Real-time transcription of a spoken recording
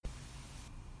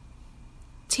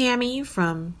Tammy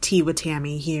from Tea with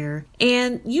Tammy here.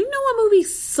 And you know what movie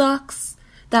sucks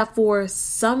that for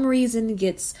some reason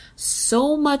gets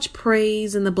so much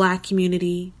praise in the Black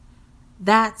community?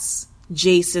 That's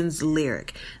Jason's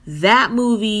Lyric. That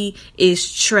movie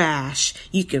is trash.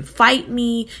 You can fight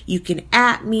me, you can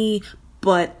at me,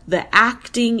 but the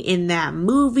acting in that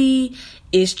movie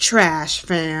is trash,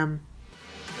 fam.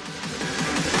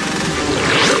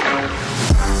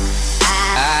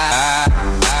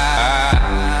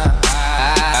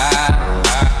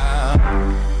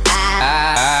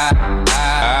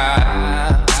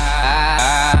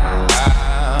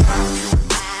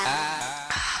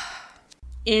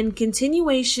 In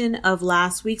continuation of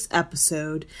last week's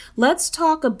episode, let's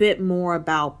talk a bit more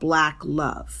about Black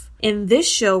love. In this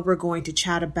show, we're going to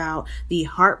chat about the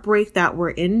heartbreak that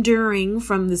we're enduring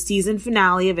from the season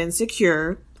finale of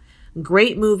Insecure,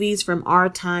 great movies from our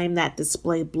time that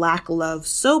display Black love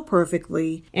so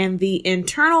perfectly, and the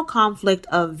internal conflict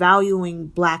of valuing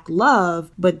Black love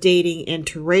but dating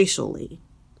interracially.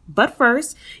 But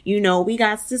first, you know we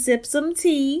got to sip some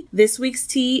tea. This week's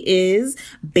tea is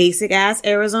basic ass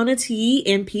Arizona tea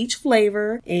in peach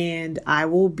flavor. And I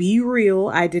will be real,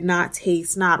 I did not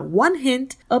taste not one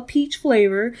hint of peach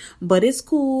flavor, but it's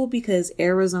cool because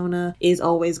Arizona is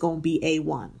always going to be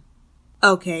A1.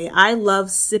 Okay, I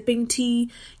love sipping tea,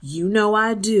 you know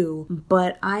I do,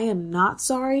 but I am not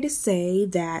sorry to say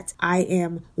that I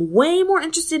am way more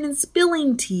interested in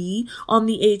spilling tea on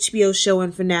the HBO show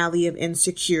and finale of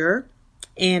Insecure.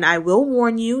 And I will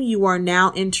warn you, you are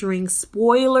now entering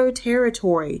spoiler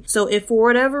territory. So if for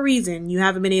whatever reason you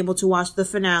haven't been able to watch the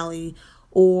finale,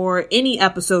 or any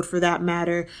episode for that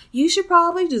matter, you should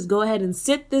probably just go ahead and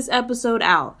sit this episode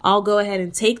out. I'll go ahead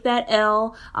and take that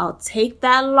L, I'll take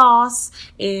that loss,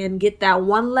 and get that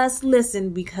one less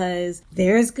listen because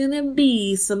there's gonna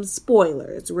be some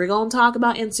spoilers. We're gonna talk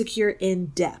about Insecure in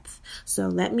depth. So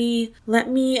let me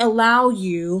allow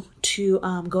you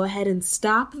to go ahead and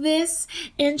stop this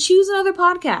and choose another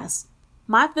podcast.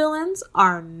 My feelings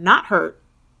are not hurt.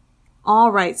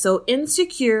 Alright, so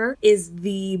Insecure is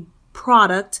the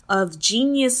product of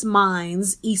genius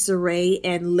minds Issa Rae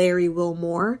and Larry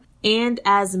Wilmore. And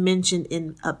as mentioned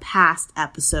in a past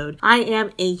episode, I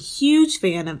am a huge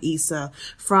fan of Issa,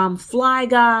 from Fly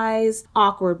Guys,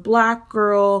 Awkward Black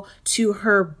Girl, to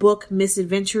her book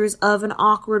Misadventures of an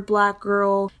Awkward Black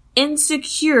Girl.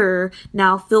 Insecure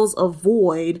now fills a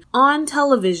void on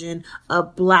television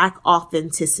of Black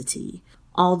authenticity.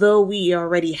 Although we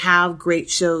already have great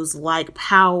shows like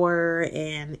Power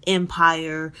and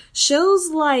Empire, shows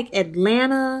like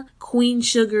Atlanta, Queen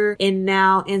Sugar, and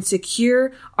now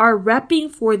Insecure are repping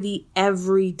for the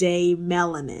everyday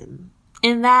melanin.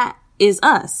 And that is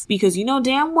us, because you know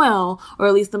damn well, or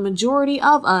at least the majority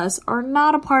of us, are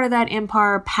not a part of that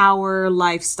Empire Power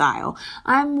lifestyle.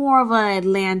 I'm more of an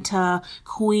Atlanta,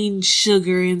 Queen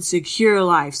Sugar, Insecure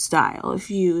lifestyle, if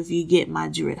you get my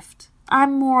drift.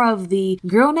 I'm more of the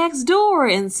girl next door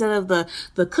instead of the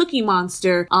Cookie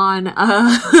Monster on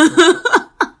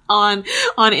on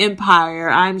Empire.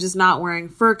 I'm just not wearing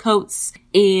fur coats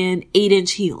and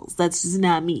 8-inch heels. That's just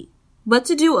not me. But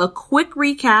to do a quick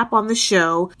recap on the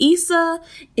show, Issa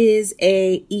is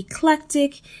a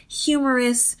eclectic,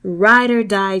 humorous,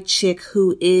 ride-or-die chick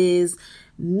who is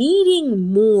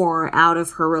needing more out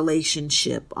of her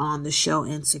relationship on the show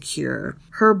Insecure.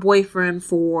 Her boyfriend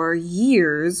for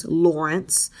years,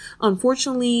 Lawrence,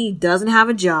 unfortunately doesn't have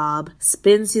a job,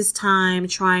 spends his time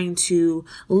trying to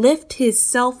lift his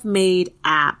self-made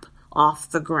app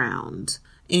off the ground.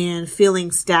 And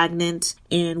feeling stagnant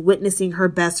and witnessing her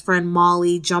best friend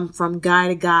Molly jump from guy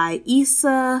to guy,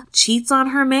 Issa cheats on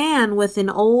her man with an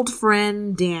old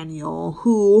friend, Daniel,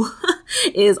 who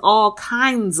is all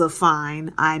kinds of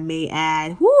fine, I may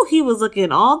add. Woo, he was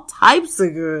looking all types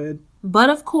of good. But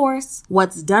of course,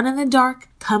 what's done in the dark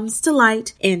comes to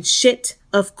light, and shit,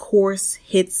 of course,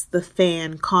 hits the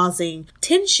fan, causing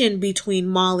tension between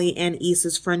Molly and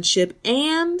Issa's friendship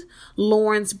and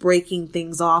Lawrence breaking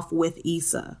things off with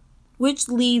Issa. Which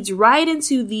leads right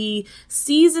into the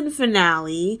season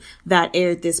finale that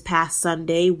aired this past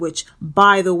Sunday, which,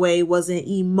 by the way, was an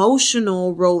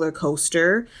emotional roller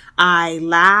coaster. I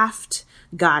laughed,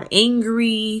 got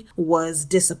angry, was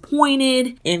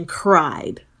disappointed, and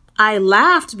cried. I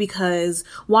laughed because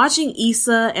watching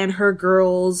Issa and her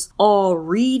girls all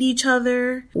read each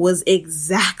other was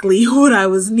exactly what I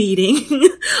was needing.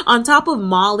 On top of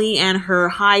Molly and her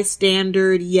high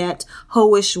standard yet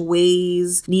hoish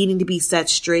ways needing to be set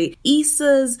straight,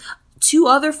 Issa's two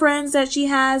other friends that she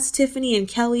has, Tiffany and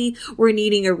Kelly, were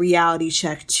needing a reality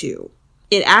check too.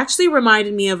 It actually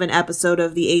reminded me of an episode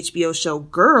of the HBO show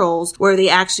Girls, where they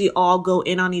actually all go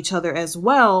in on each other as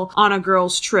well on a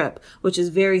girls' trip, which is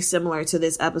very similar to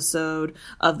this episode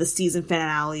of the season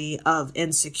finale of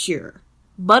Insecure.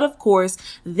 But of course,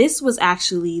 this was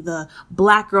actually the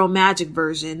Black Girl Magic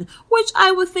version, which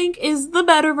I would think is the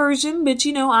better version, but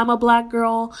you know, I'm a black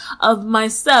girl of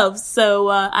myself, so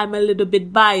I'm a little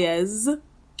bit biased.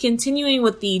 Continuing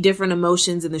with the different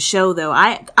emotions in the show, though,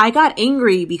 I got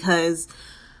angry because,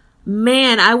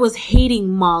 man, I was hating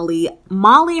Molly.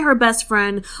 Molly, her best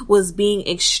friend, was being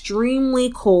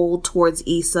extremely cold towards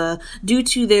Issa due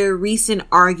to their recent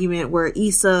argument where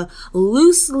Issa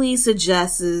loosely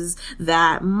suggests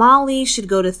that Molly should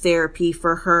go to therapy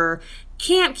for her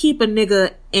can't keep a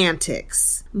nigga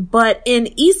antics. But in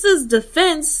Issa's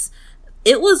defense,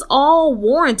 it was all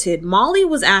warranted. Molly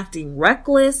was acting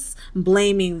reckless,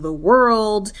 blaming the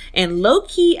world, and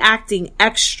low-key acting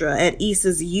extra at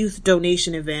Issa's youth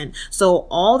donation event. So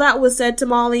all that was said to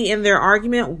Molly in their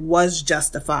argument was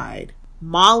justified.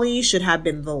 Molly should have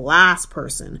been the last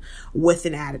person with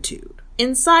an attitude.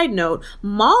 And side note,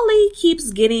 Molly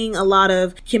keeps getting a lot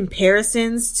of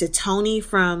comparisons to Tony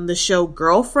from the show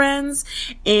Girlfriends,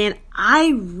 and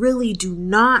I really do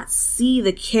not see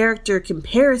the character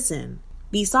comparison.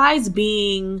 Besides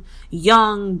being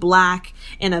young, black,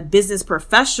 and a business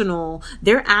professional,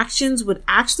 their actions would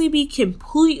actually be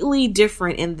completely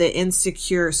different in the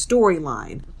Insecure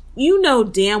storyline. You know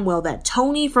damn well that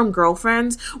Tony from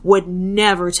Girlfriends would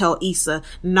never tell Issa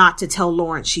not to tell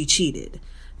Lawrence she cheated.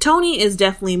 Tony is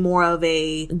definitely more of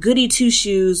a goody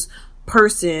two-shoes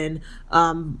person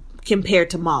compared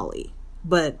to Molly.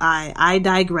 But I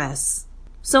digress.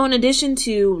 So in addition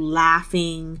to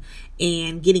laughing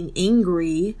and getting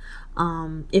angry,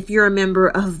 if you're a member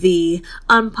of the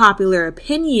Unpopular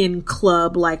Opinion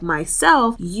Club like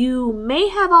myself, you may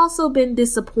have also been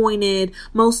disappointed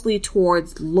mostly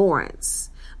towards Lawrence,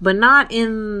 but not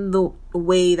in the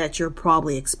way that you're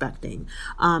probably expecting.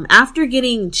 After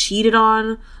getting cheated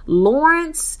on,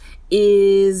 Lawrence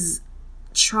is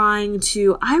trying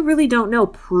to, I really don't know,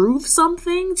 prove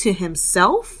something to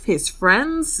himself, his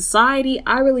friends, society.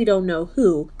 I really don't know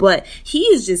who, but he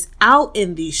is just out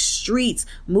in the streets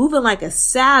moving like a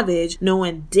savage,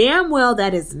 knowing damn well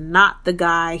that is not the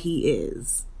guy he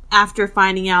is. After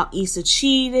finding out Issa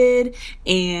cheated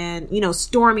and,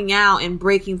 storming out and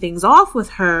breaking things off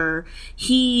with her,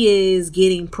 he is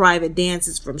getting private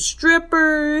dances from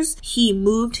strippers. He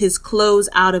moved his clothes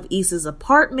out of Issa's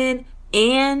apartment,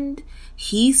 and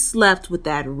he slept with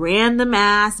that random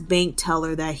ass bank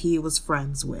teller that he was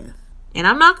friends with. And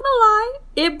I'm not gonna lie,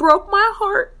 it broke my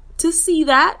heart to see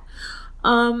that.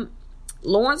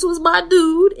 Lawrence was my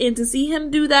dude, and to see him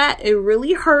do that, it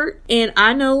really hurt. And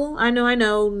I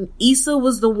know, Issa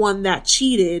was the one that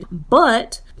cheated,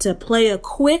 but to play a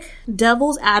quick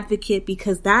devil's advocate,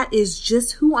 because that is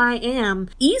just who I am,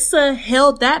 Issa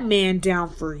held that man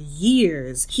down for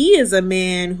years. He is a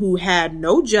man who had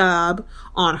no job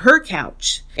on her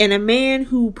couch, and a man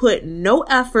who put no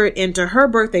effort into her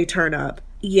birthday turn up.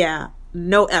 Yeah,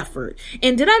 no effort.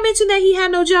 And did I mention that he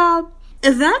had no job?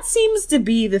 That seems to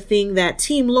be the thing that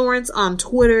Team Lawrence on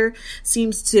Twitter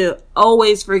seems to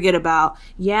always forget about.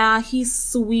 Yeah, he's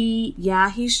sweet. Yeah,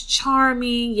 he's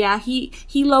charming. Yeah, he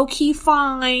low-key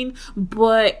fine,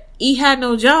 but he had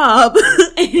no job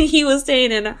and he was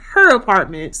staying in her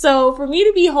apartment. So for me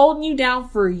to be holding you down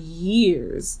for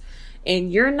years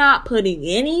and you're not putting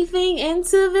anything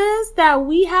into this that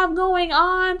we have going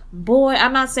on, boy,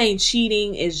 I'm not saying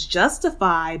cheating is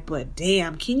justified, but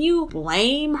damn, can you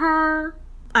blame her?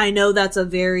 I know that's a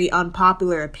very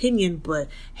unpopular opinion, but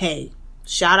hey,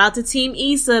 shout out to Team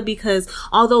Issa, because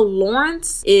although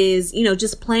Lawrence is,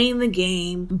 just playing the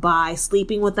game by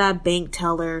sleeping with that bank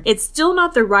teller, it's still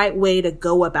not the right way to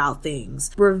go about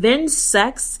things. Revenge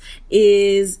sex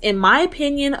is, in my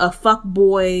opinion, a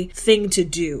fuckboy thing to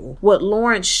do. What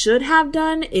Lawrence should have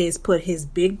done is put his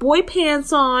big boy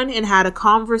pants on and had a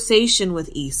conversation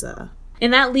with Issa.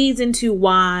 And that leads into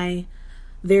why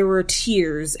there were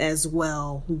tears as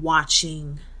well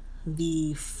watching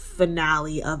the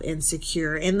finale of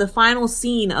Insecure. In the final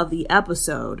scene of the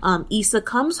episode, Issa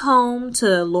comes home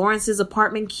to Lawrence's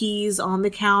apartment keys on the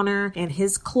counter, and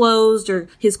his clothes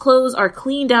are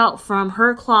cleaned out from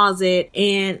her closet,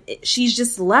 and she's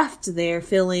just left there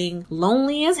feeling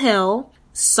lonely as hell,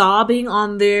 sobbing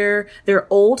on their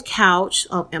old couch.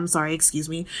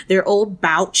 Their old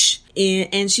couch,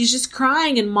 and she's just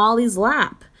crying in Molly's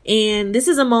lap. And this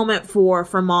is a moment for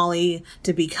Molly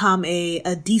to become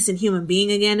a decent human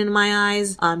being again in my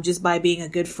eyes, just by being a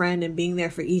good friend and being there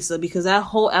for Issa, because that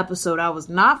whole episode I was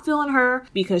not feeling her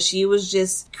because she was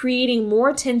just creating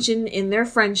more tension in their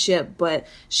friendship, but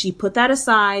she put that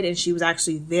aside and she was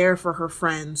actually there for her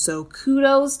friend. So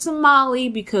kudos to Molly,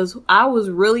 because I was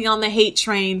really on the hate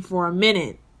train for a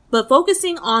minute. But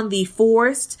focusing on the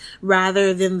forest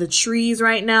rather than the trees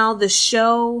right now, the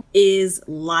show is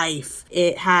life.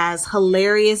 It has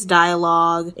hilarious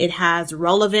dialogue. It has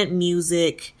relevant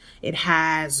music. It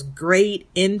has great,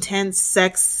 intense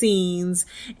sex scenes.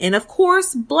 And of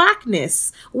course,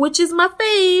 blackness, which is my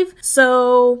fave.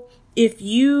 So if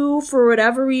you, for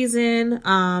whatever reason,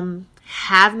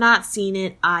 have not seen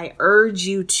it, I urge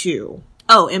you to.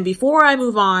 Oh, and before I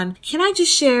move on, can I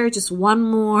just share just one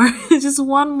more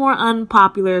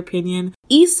unpopular opinion?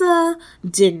 Issa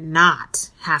did not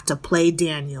have to play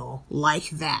Daniel like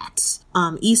that.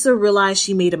 Issa realized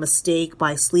she made a mistake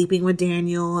by sleeping with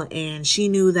Daniel, and she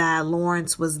knew that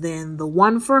Lawrence was then the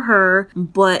one for her,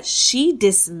 but she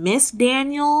dismissed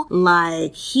Daniel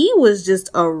like he was just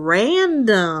a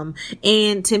random.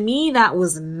 And to me, that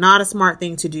was not a smart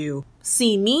thing to do.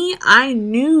 See, me, I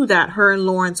knew that her and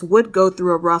Lawrence would go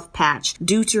through a rough patch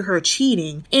due to her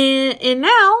cheating, and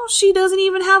now she doesn't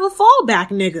even have a fallback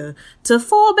nigga to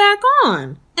fall back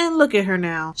on. And look at her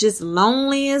now, just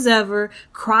lonely as ever,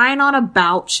 crying on a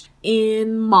couch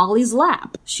in Molly's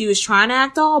lap. She was trying to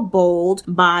act all bold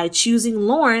by choosing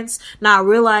Lawrence, not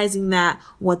realizing that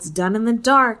what's done in the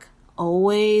dark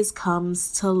always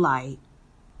comes to light.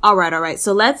 All right.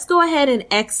 So let's go ahead and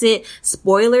exit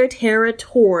spoiler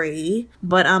territory.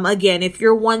 But again, if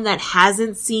you're one that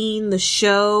hasn't seen the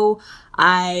show,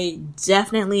 I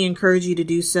definitely encourage you to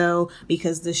do so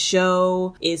because the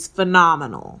show is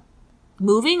phenomenal.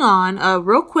 Moving on,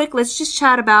 real quick, let's just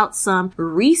chat about some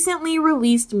recently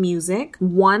released music.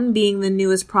 One being the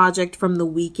newest project from The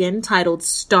Weeknd titled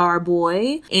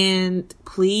Starboy. And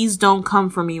please don't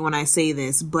come for me when I say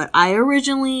this, but I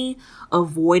originally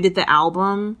avoided the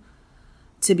album.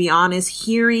 To be honest,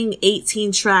 hearing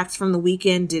 18 tracks from The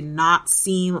Weeknd did not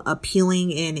seem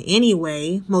appealing in any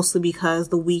way, mostly because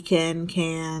The Weeknd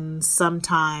can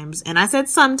sometimes, and I said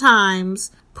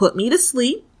sometimes, put me to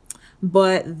sleep.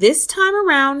 But this time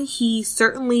around, he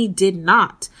certainly did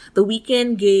not. The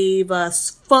Weeknd gave us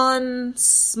fun,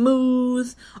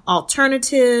 smooth,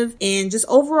 alternative, and just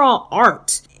overall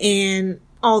art. And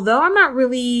although I'm not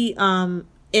really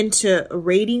into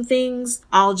rating things,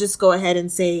 I'll just go ahead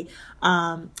and say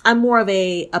I'm more of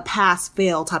a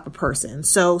pass-fail type of person.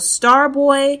 So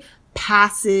Starboy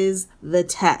passes the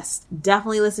test.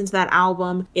 Definitely listen to that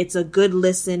album. It's a good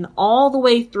listen all the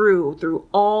way through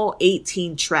all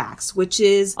 18 tracks, which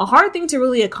is a hard thing to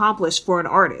really accomplish for an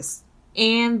artist.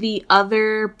 And the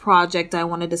other project I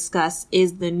want to discuss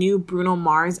is the new Bruno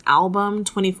Mars album,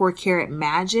 24 Karat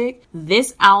Magic.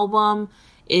 This album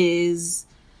is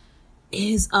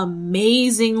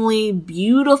amazingly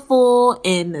beautiful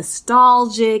and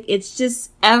nostalgic. It's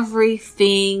just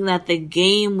everything that the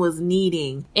game was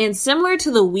needing. And similar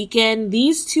to The Weeknd,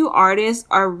 these two artists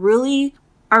are really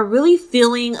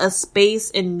filling a space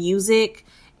in music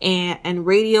and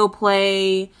radio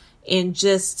play and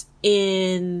just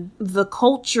in the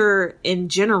culture in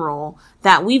general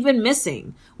that we've been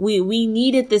missing. We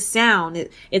needed this sound.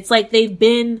 It's like they've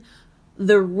been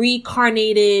the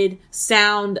reincarnated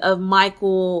sound of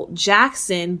Michael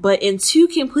Jackson, but in two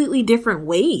completely different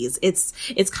ways.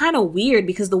 It's kind of weird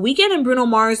because The Weeknd and Bruno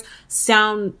Mars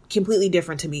sound completely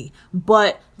different to me,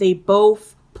 but they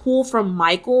both pull from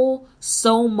Michael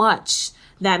so much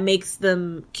that makes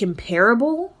them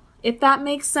comparable, if that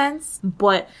makes sense.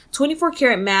 But 24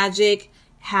 Karat Magic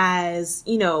has,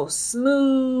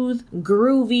 smooth,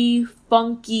 groovy,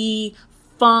 funky,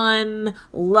 fun,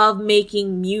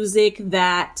 love-making music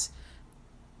that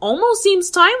almost seems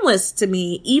timeless to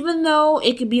me, even though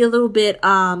it could be a little bit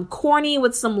corny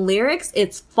with some lyrics.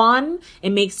 It's fun. It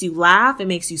makes you laugh. It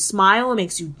makes you smile. It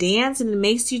makes you dance, and it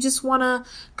makes you just want to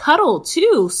cuddle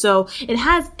too. So it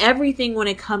has everything when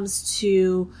it comes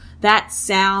to that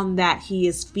sound that he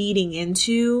is feeding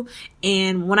into.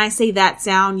 And when I say that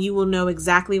sound, you will know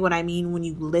exactly what I mean when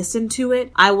you listen to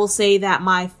it. I will say that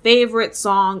my favorite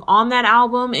song on that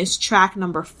album is track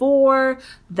number 4.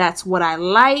 That's What I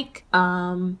Like.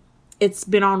 It's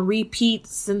been on repeat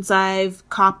since I've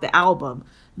copped the album.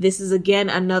 This is again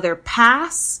another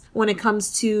pass when it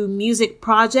comes to music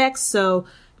projects. So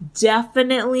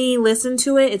definitely listen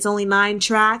to it. It's only 9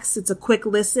 tracks. It's a quick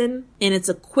listen, and it's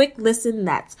a quick listen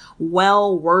that's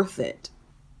well worth it.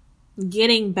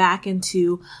 getting back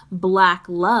into Black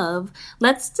love,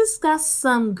 let's discuss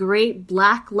some great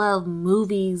Black love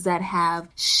movies that have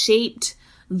shaped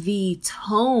the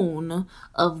tone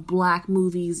of Black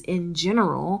movies in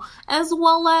general, as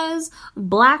well as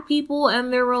Black people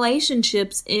and their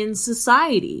relationships in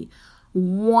society.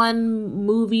 One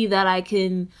movie that I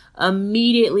can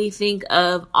immediately think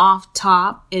of off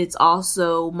top, it's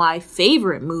also my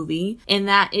favorite movie, and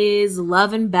that is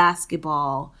Love and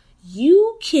Basketball.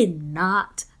 You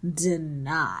cannot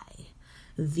deny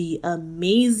the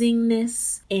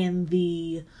amazingness and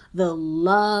the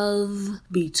love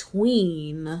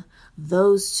between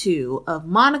those two of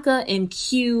Monica and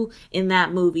Q in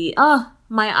that movie.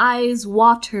 My eyes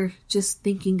water just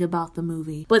thinking about the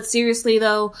movie. But seriously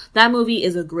though, that movie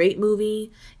is a great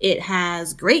movie. It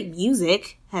has great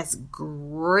music, has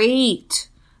great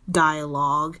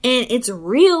dialogue, and it's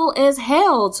real as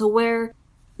hell to where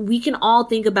we can all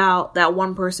think about that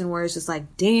one person where it's just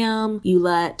like, damn, you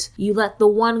let the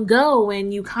one go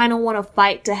and you kind of want to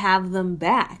fight to have them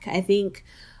back. I think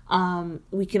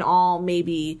we can all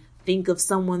maybe think of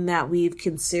someone that we've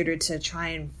considered to try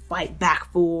and fight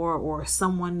back for, or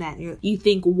someone that you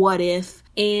think, what if?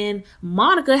 And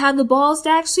Monica had the balls to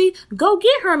actually go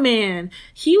get her man.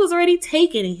 He was already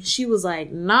taken. She was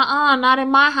like, nah, not in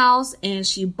my house. And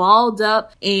she balled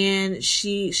up and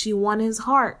she won his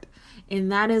heart.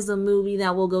 And that is a movie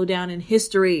that will go down in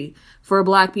history for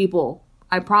Black people.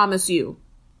 I promise you.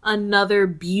 Another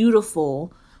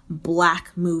beautiful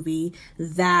Black movie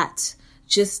that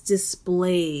just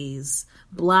displays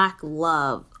Black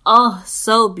love,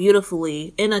 so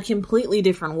beautifully in a completely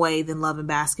different way than Love and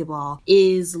Basketball,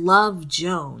 is Love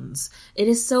Jones. It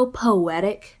is so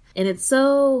poetic, and it's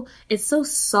so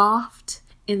soft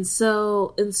and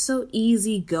so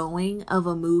easygoing of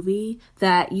a movie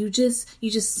that you just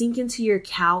sink into your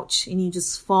couch and you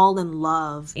just fall in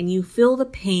love, and you feel the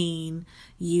pain,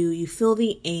 you feel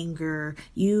the anger,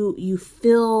 you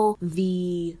feel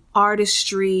the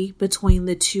artistry between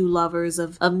the two lovers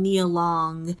of Nia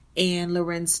Long and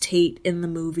Larenz Tate in the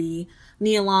movie.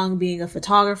 Nia Long being a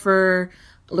photographer,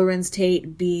 Larenz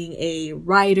Tate being a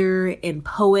writer and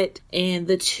poet, and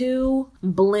the two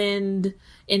blend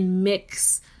and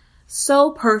mix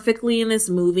so perfectly in this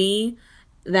movie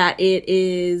that it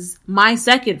is my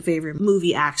second favorite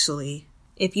movie, actually.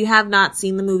 If you have not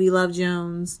seen the movie Love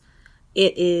Jones,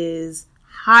 it is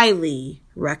highly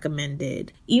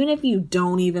recommended. Even if you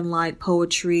don't even like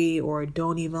poetry or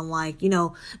don't even like,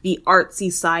 the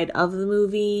artsy side of the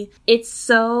movie, it's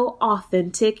so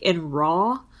authentic and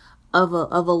raw of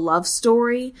a love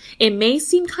story. It may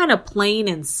seem kind of plain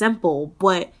and simple,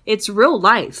 but it's real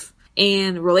life.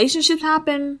 And relationships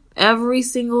happen every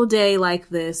single day like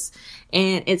this.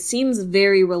 And it seems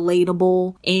very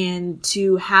relatable. And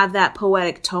to have that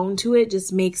poetic tone to it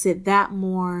just makes it that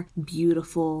more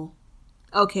beautiful.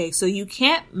 Okay, so you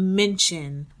can't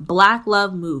mention Black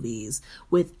love movies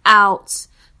without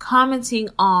commenting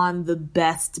on The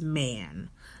Best Man.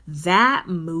 That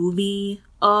movie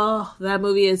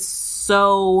is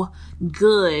so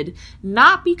good.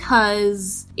 Not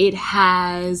because it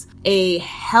has a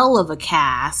hell of a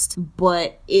cast,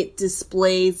 but it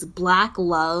displays Black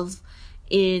love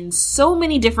in so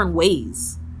many different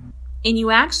ways. And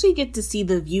you actually get to see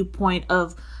the viewpoint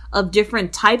of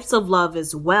different types of love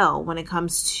as well when it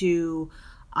comes to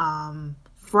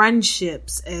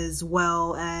friendships as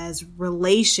well as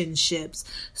relationships.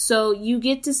 So you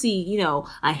get to see,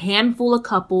 a handful of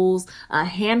couples, a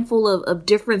handful of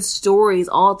different stories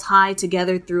all tied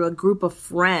together through a group of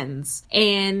friends.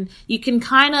 And you can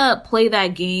kind of play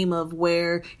that game of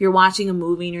where you're watching a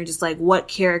movie and you're just like, what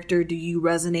character do you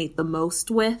resonate the most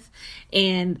with?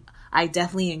 And I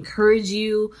definitely encourage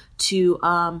you to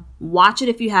watch it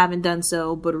if you haven't done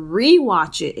so, but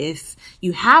rewatch it if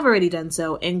you have already done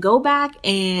so, and go back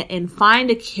and find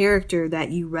a character that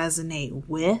you resonate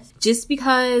with, just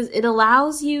because it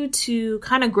allows you to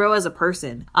kind of grow as a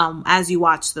person as you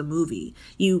watch the movie.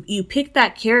 You pick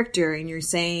that character and you're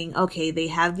saying, okay, they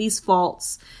have these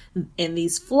faults and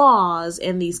these flaws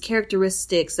and these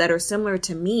characteristics that are similar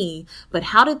to me, but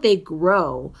how did they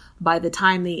grow by the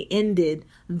time they ended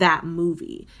that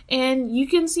movie? And you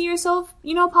can see yourself,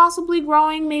 possibly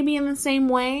growing maybe in the same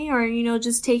way, or,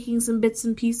 just taking some bits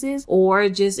and pieces, or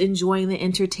just enjoying the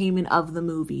entertainment of the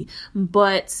movie.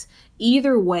 But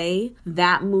either way,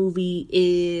 that movie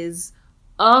is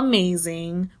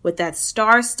amazing with that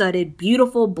star-studded,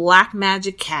 beautiful black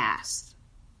magic cast.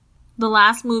 The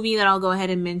last movie that I'll go ahead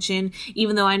and mention,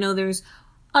 even though I know there's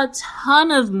a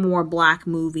ton of more Black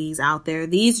movies out there.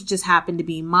 These just happen to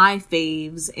be my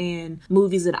faves and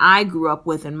movies that I grew up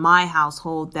with in my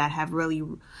household that have really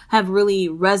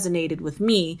resonated with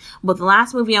me. But the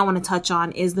last movie I want to touch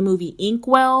on is the movie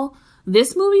Inkwell.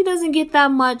 This movie doesn't get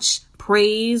that much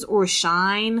praise or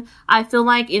shine, I feel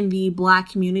like, in the Black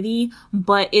community,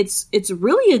 but it's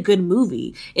really a good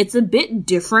movie. It's a bit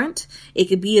different. It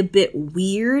could be a bit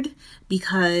weird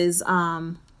because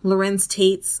Larenz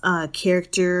Tate's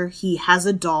character, he has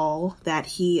a doll that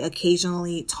he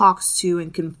occasionally talks to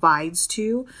and confides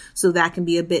to, so that can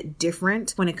be a bit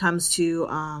different when it comes to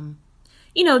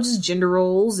just gender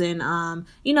roles and,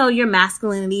 your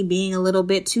masculinity being a little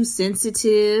bit too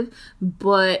sensitive.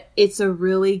 But it's a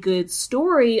really good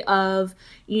story of,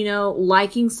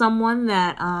 liking someone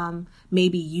that may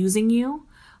be using you,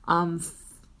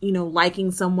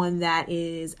 liking someone that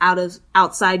is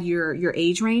outside your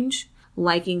age range,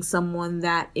 liking someone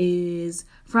that is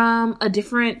from a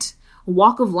different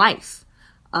walk of life,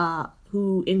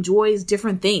 who enjoys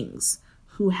different things,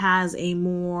 who has a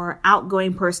more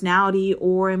outgoing personality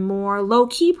or a more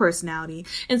low-key personality.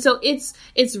 And so it's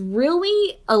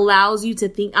really allows you to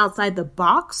think outside the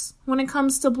box when it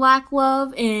comes to Black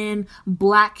love and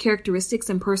Black characteristics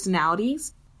and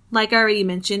personalities. Like I already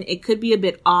mentioned, it could be a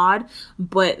bit odd,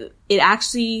 but it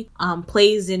actually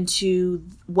plays into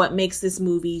what makes this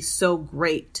movie so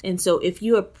great. And so if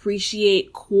you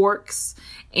appreciate quirks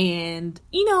and,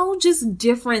 just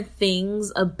different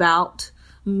things about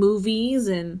movies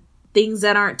and things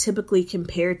that aren't typically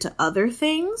compared to other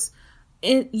things,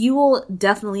 you will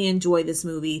definitely enjoy this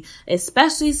movie,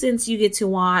 especially since you get to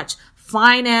watch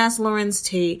fine-ass Larenz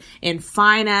Tate and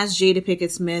fine-ass Jada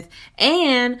Pinkett Smith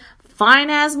and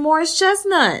fine-ass Morris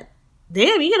Chestnut.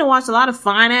 Damn, you're gonna watch a lot of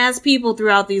fine-ass people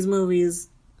throughout these movies.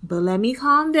 But let me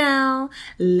calm down.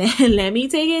 Let me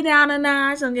take it down a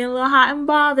notch. I'm getting a little hot and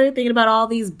bothered thinking about all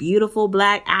these beautiful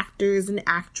Black actors and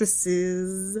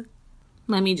actresses.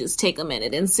 Let me just take a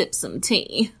minute and sip some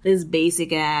tea. This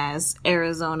basic ass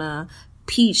Arizona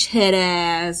peach head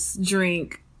ass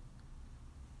drink.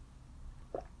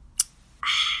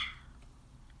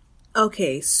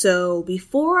 Okay, so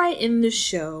before I end the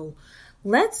show,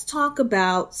 let's talk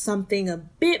about something a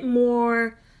bit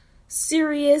more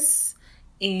serious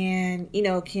and,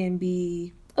 can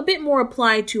be a bit more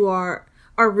applied to our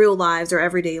real lives, our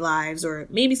everyday lives, or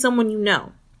maybe someone you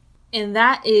know. And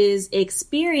that is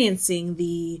experiencing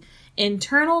the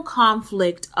internal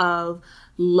conflict of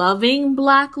loving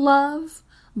Black love,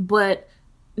 but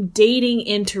dating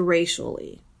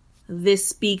interracially. This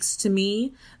speaks to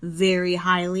me very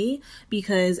highly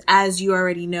because, as you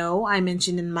already know, I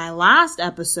mentioned in my last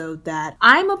episode that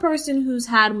I'm a person who's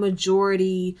had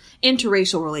majority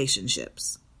interracial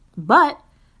relationships. But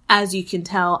as you can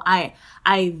tell, I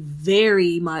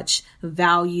very much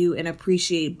value and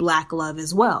appreciate Black love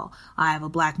as well. I have a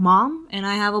Black mom and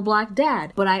I have a Black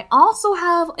dad, but I also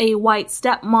have a white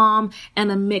stepmom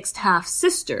and a mixed half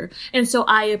sister. And so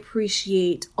I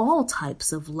appreciate all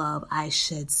types of love, I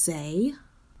should say.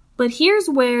 But here's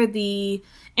where the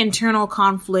internal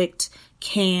conflict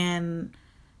can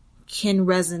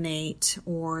resonate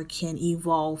or can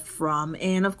evolve from.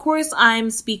 And of course,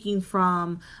 I'm speaking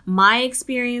from my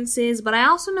experiences, but I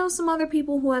also know some other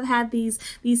people who have had these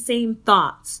same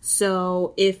thoughts.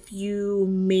 So if you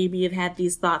maybe have had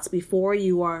these thoughts before,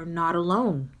 you are not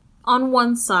alone. On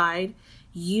one side,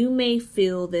 you may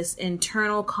feel this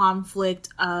internal conflict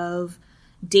of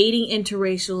dating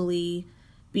interracially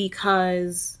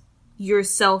because you're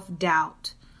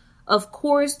self-doubt. Of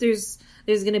course, there's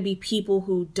going to be people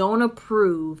who don't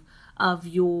approve of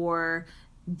your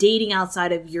dating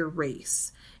outside of your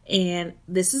race. And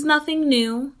this is nothing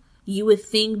new. You would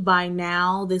think by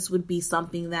now this would be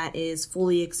something that is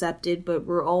fully accepted, but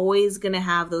we're always going to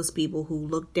have those people who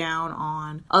look down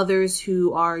on others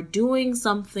who are doing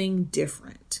something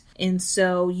different. And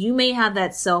so you may have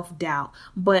that self-doubt,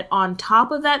 but on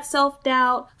top of that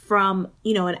self-doubt, from,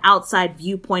 an outside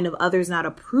viewpoint of others not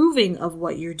approving of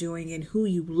what you're doing and who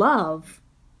you love,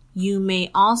 you may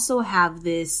also have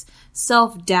this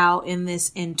self-doubt and this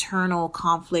internal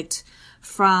conflict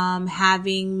from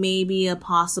having maybe a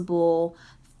possible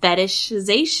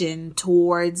fetishization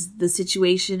towards the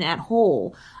situation at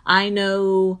whole. I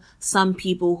know some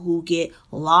people who get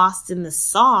lost in the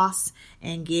sauce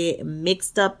and get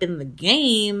mixed up in the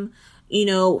game,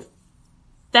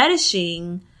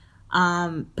 fetishing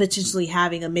potentially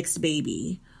having a mixed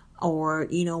baby or,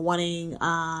 wanting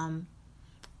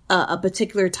a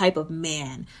particular type of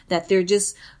man, that they're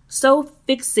just so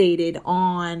fixated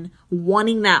on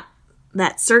wanting that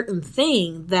certain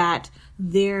thing that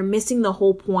they're missing the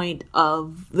whole point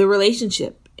of the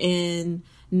relationship and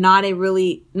not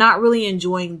really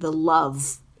enjoying the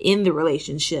love in the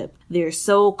relationship. They're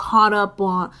so caught up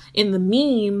in the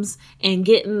memes and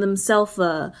getting themselves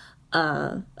a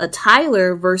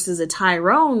Tyler versus a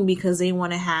Tyrone because they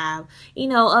want to have,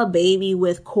 a baby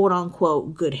with quote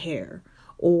unquote good hair,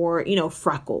 or,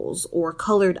 freckles or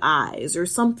colored eyes or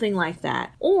something like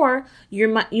that. Or you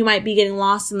might be getting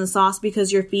lost in the sauce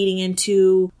because you're feeding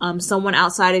into someone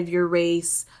outside of your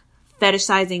race,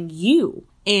 fetishizing you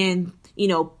and,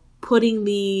 putting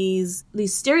these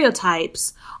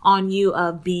stereotypes on you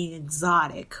of being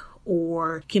exotic,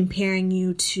 or comparing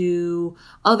you to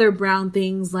other brown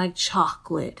things like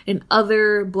chocolate and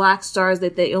other black stars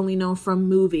that they only know from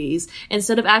movies.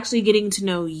 Instead of actually getting to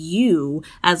know you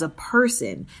as a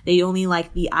person, they only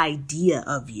like the idea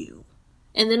of you.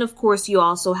 And then, of course, you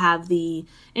also have the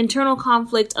internal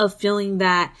conflict of feeling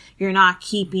that you're not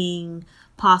keeping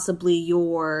possibly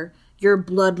your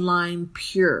bloodline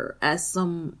pure, as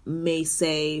some may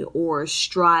say or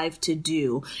strive to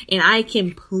do. And I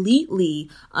completely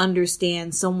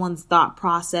understand someone's thought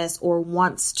process or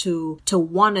wants to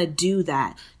want to do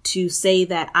that, to say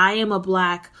that I am a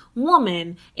black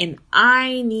woman and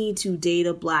I need to date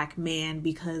a black man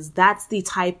because that's the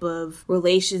type of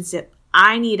relationship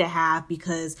I need to have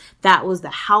because that was the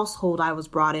household I was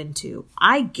brought into.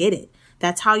 I get it.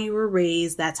 That's how you were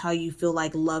raised. That's how you feel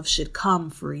like love should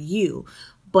come for you.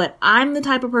 But I'm the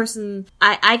type of person,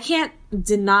 I can't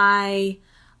deny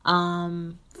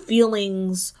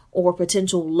feelings or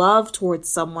potential love towards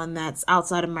someone that's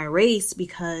outside of my race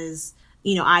because,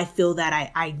 I feel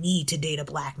that I need to date a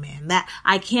black man. That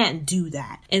I can't do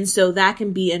that. And so that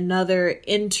can be another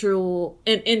internal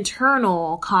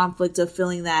conflict of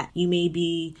feeling that you may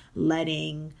be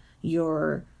letting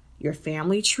your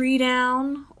family tree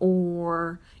down,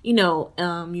 or,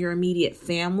 your immediate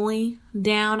family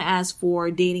down as for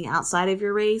dating outside of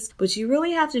your race. But you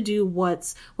really have to do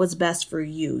what's best for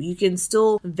you. You can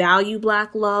still value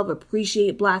black love,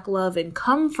 appreciate black love, and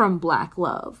come from black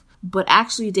love, but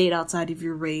actually date outside of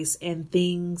your race and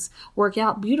things work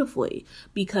out beautifully,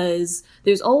 because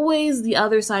there's always the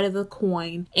other side of the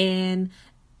coin, and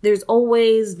there's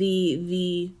always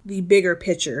the bigger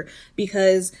picture,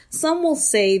 because some will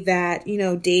say that,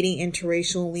 dating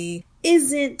interracially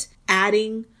isn't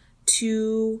adding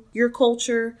to your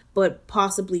culture, but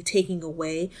possibly taking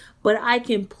away. But I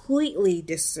completely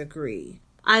disagree.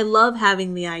 I love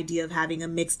having the idea of having a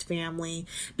mixed family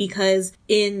because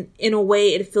in a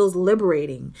way it feels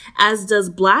liberating, as does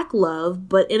black love,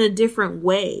 but in a different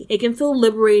way. It can feel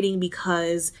liberating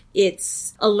because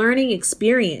it's a learning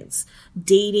experience.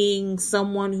 Dating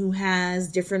someone who has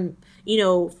different,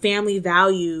 family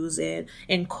values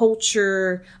and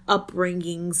culture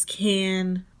upbringings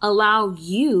can allow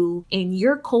you and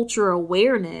your culture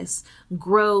awareness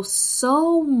grow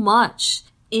so much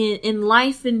in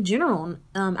life in general,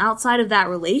 outside of that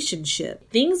relationship.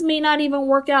 Things may not even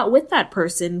work out with that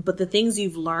person, but the things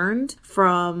you've learned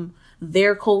from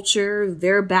their culture,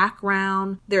 their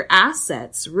background, their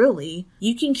assets, really,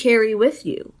 you can carry with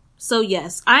you. So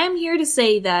yes, I am here to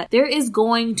say that there is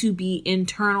going to be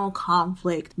internal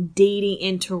conflict dating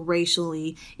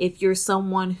interracially if you're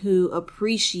someone who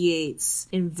appreciates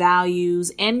and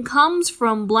values and comes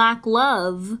from black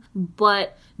love.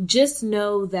 But just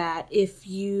know that if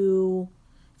you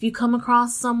come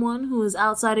across someone who is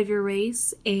outside of your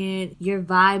race and you're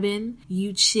vibing,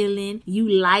 you chilling, you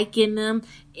liking them,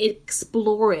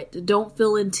 explore it. Don't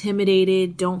feel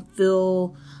intimidated. Don't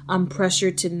feel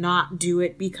pressured to not do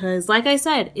it, because like I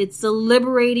said, it's a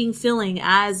liberating feeling,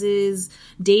 as is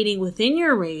dating within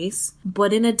your race,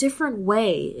 but in a different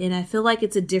way. And I feel like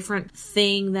it's a different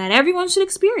thing that everyone should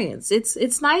experience.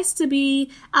 It's nice to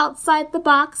be outside the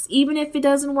box, even if it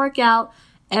doesn't work out.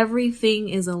 Everything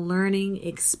is a learning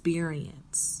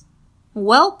experience.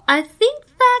 Well, I think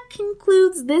that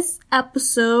concludes this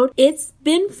episode. It's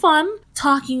been fun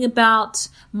talking about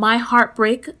my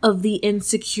heartbreak of the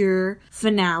Insecure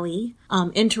finale,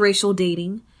 interracial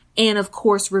dating, and of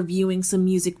course reviewing some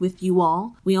music with you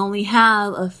all. We only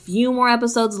have a few more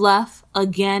episodes left.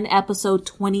 Again, episode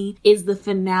 20 is the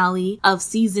finale of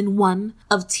season 1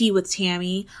 of Tea with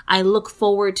Tammy. I look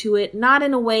forward to it, not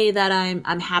in a way that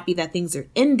I'm happy that things are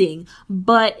ending,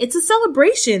 but it's a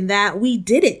celebration that we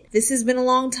did it. This has been a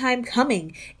long time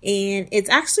coming, and it's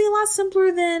actually a lot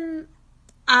simpler than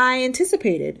I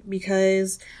anticipated,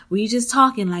 because we just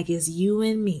talking like it's you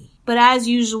and me. But as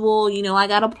usual, I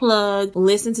got to plug,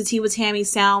 listen to Tea with Tammy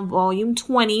Sound Volume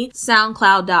 20,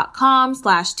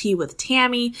 soundcloud.com/Tea with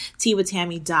Tammy,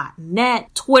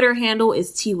 teawithtammy.net. Twitter handle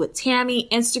is Tea with Tammy.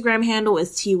 Instagram handle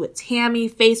is Tea with Tammy.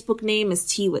 Facebook name is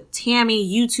Tea with Tammy.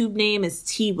 YouTube name is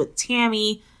Tea with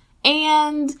Tammy.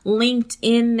 And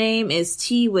LinkedIn name is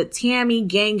Tea with Tammy.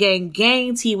 Gang, gang,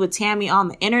 gang. Tea with Tammy on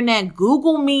the internet.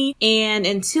 Google me. And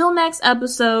until next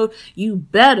episode, you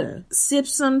better sip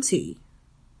some tea.